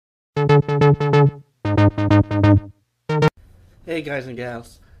Hey guys and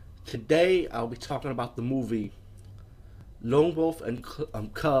gals, today I'll be talking about the movie Lone Wolf and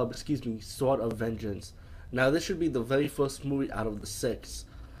Cub, Sword of Vengeance. Now this should be the very first movie out of the six,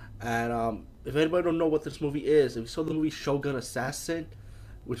 and if anybody don't know what this movie is, if you saw the movie Shogun Assassin,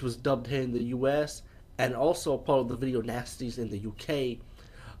 which was dubbed here in the U.S. and also part of the Video Nasties in the U.K.,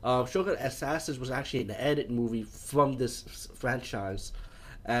 Shogun Assassins was actually an edit movie from this franchise,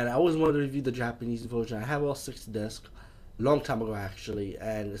 and I always wanted to review the Japanese version. I have all six discs, long time ago actually,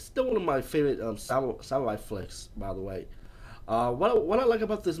 and it's still one of my favorite samurai flicks, by the way. What I like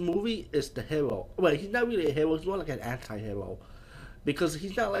about this movie is the hero. Well, he's not really a hero; he's more like an anti-hero, because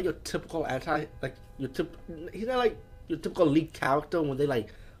he's not like your typical he's not like your typical lead character when they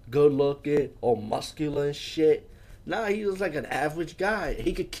like good looking or muscular and shit. Nah, he was like an average guy.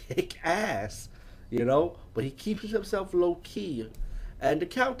 He could kick ass, but he keeps himself low key. And the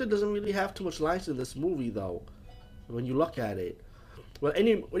character doesn't really have too much lines in this movie, though, when you look at it. Well,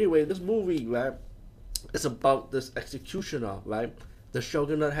 anyway, this movie, right, is about this executioner, right? The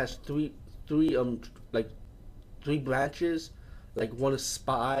shogunate has like three branches. Like one is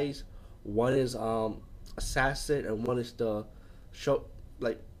spies, one is assassin, and one is show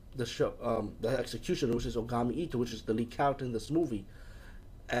like the executioner, which is Ogami Ito, which is the lead character in this movie.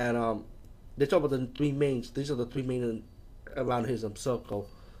 And they talk about the three mains. These are the three main around his circle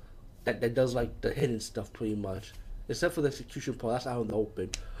that does like the hidden stuff pretty much. Except for the execution part, that's out in the open.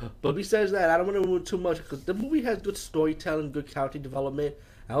 But besides that, I don't want to ruin too much because the movie has good storytelling, good character development.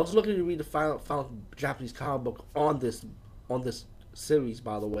 I was looking to read the final Japanese comic book on this series,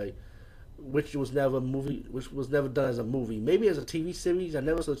 by the way, which was never done as a movie. Maybe as a TV series. I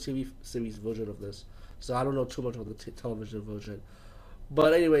never saw a TV series version of this, so I don't know too much of the television version.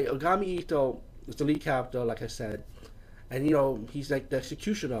 But anyway, Ogami Ito is the lead character, like I said, and he's like the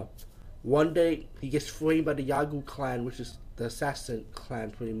executioner. One day he gets framed by the Yagu clan, which is the assassin clan,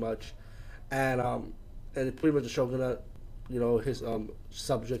 pretty much, and pretty much the shogunate, his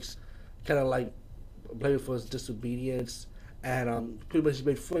subjects, kind of like blame him for his disobedience, and pretty much he's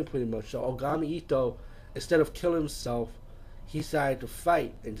been framed pretty much. So Ogami Ito, instead of killing himself, he decided to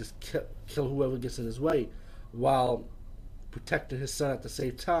fight and just kill whoever gets in his way, while protecting his son at the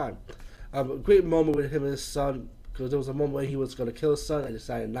same time. A great moment with him and his son, because there was a moment where he was going to kill his son and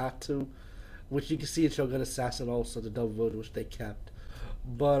decided not to, which you can see in Shogun Assassin also, the double version, which they kept.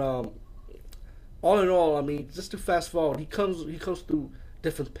 But all in all, I mean, just to fast forward, he comes through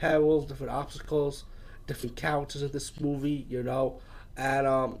different perils, different obstacles, different characters in this movie,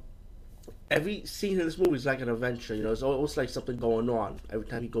 and every scene in this movie is like an adventure. It's almost like something going on every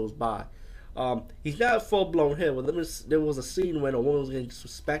time he goes by. He's not a full blown hero. There was a scene when a woman was getting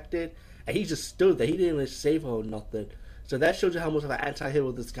disrespected, and he just stood there. He didn't even save her or nothing. So that shows you how much of an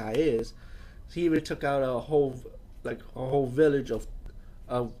anti-hero this guy is. He even took out a whole village of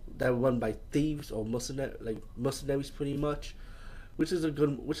that run by thieves or mercenaries, pretty much, which is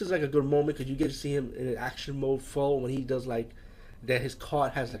like a good moment because you get to see him in an action mode full when he does like that. His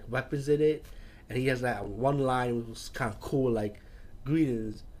cart has like weapons in it, and he has that one line which was kind of cool, like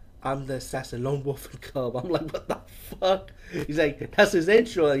 "Greetings, I'm the assassin Lone Wolf and Cub." I'm like, what the fuck? He's like, that's his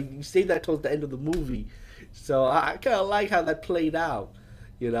intro. Like, you say that towards the end of the movie, so I kind of like how that played out.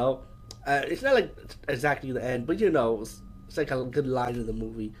 It's not like exactly the end, but it's like a good line in the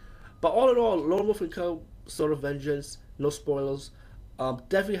movie. But all in all, Lone Wolf and Cub, Sword of Vengeance, no spoilers.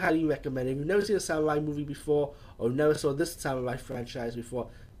 Definitely highly recommend it. If you've never seen a samurai movie before, or never saw this samurai franchise before,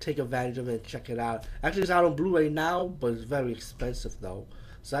 take advantage of it and check it out. Actually, it's out on Blu-ray now, but it's very expensive though.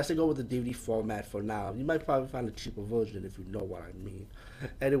 So I say go with the DVD format for now. You might probably find a cheaper version if you know what I mean.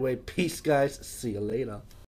 Anyway, peace guys. See you later.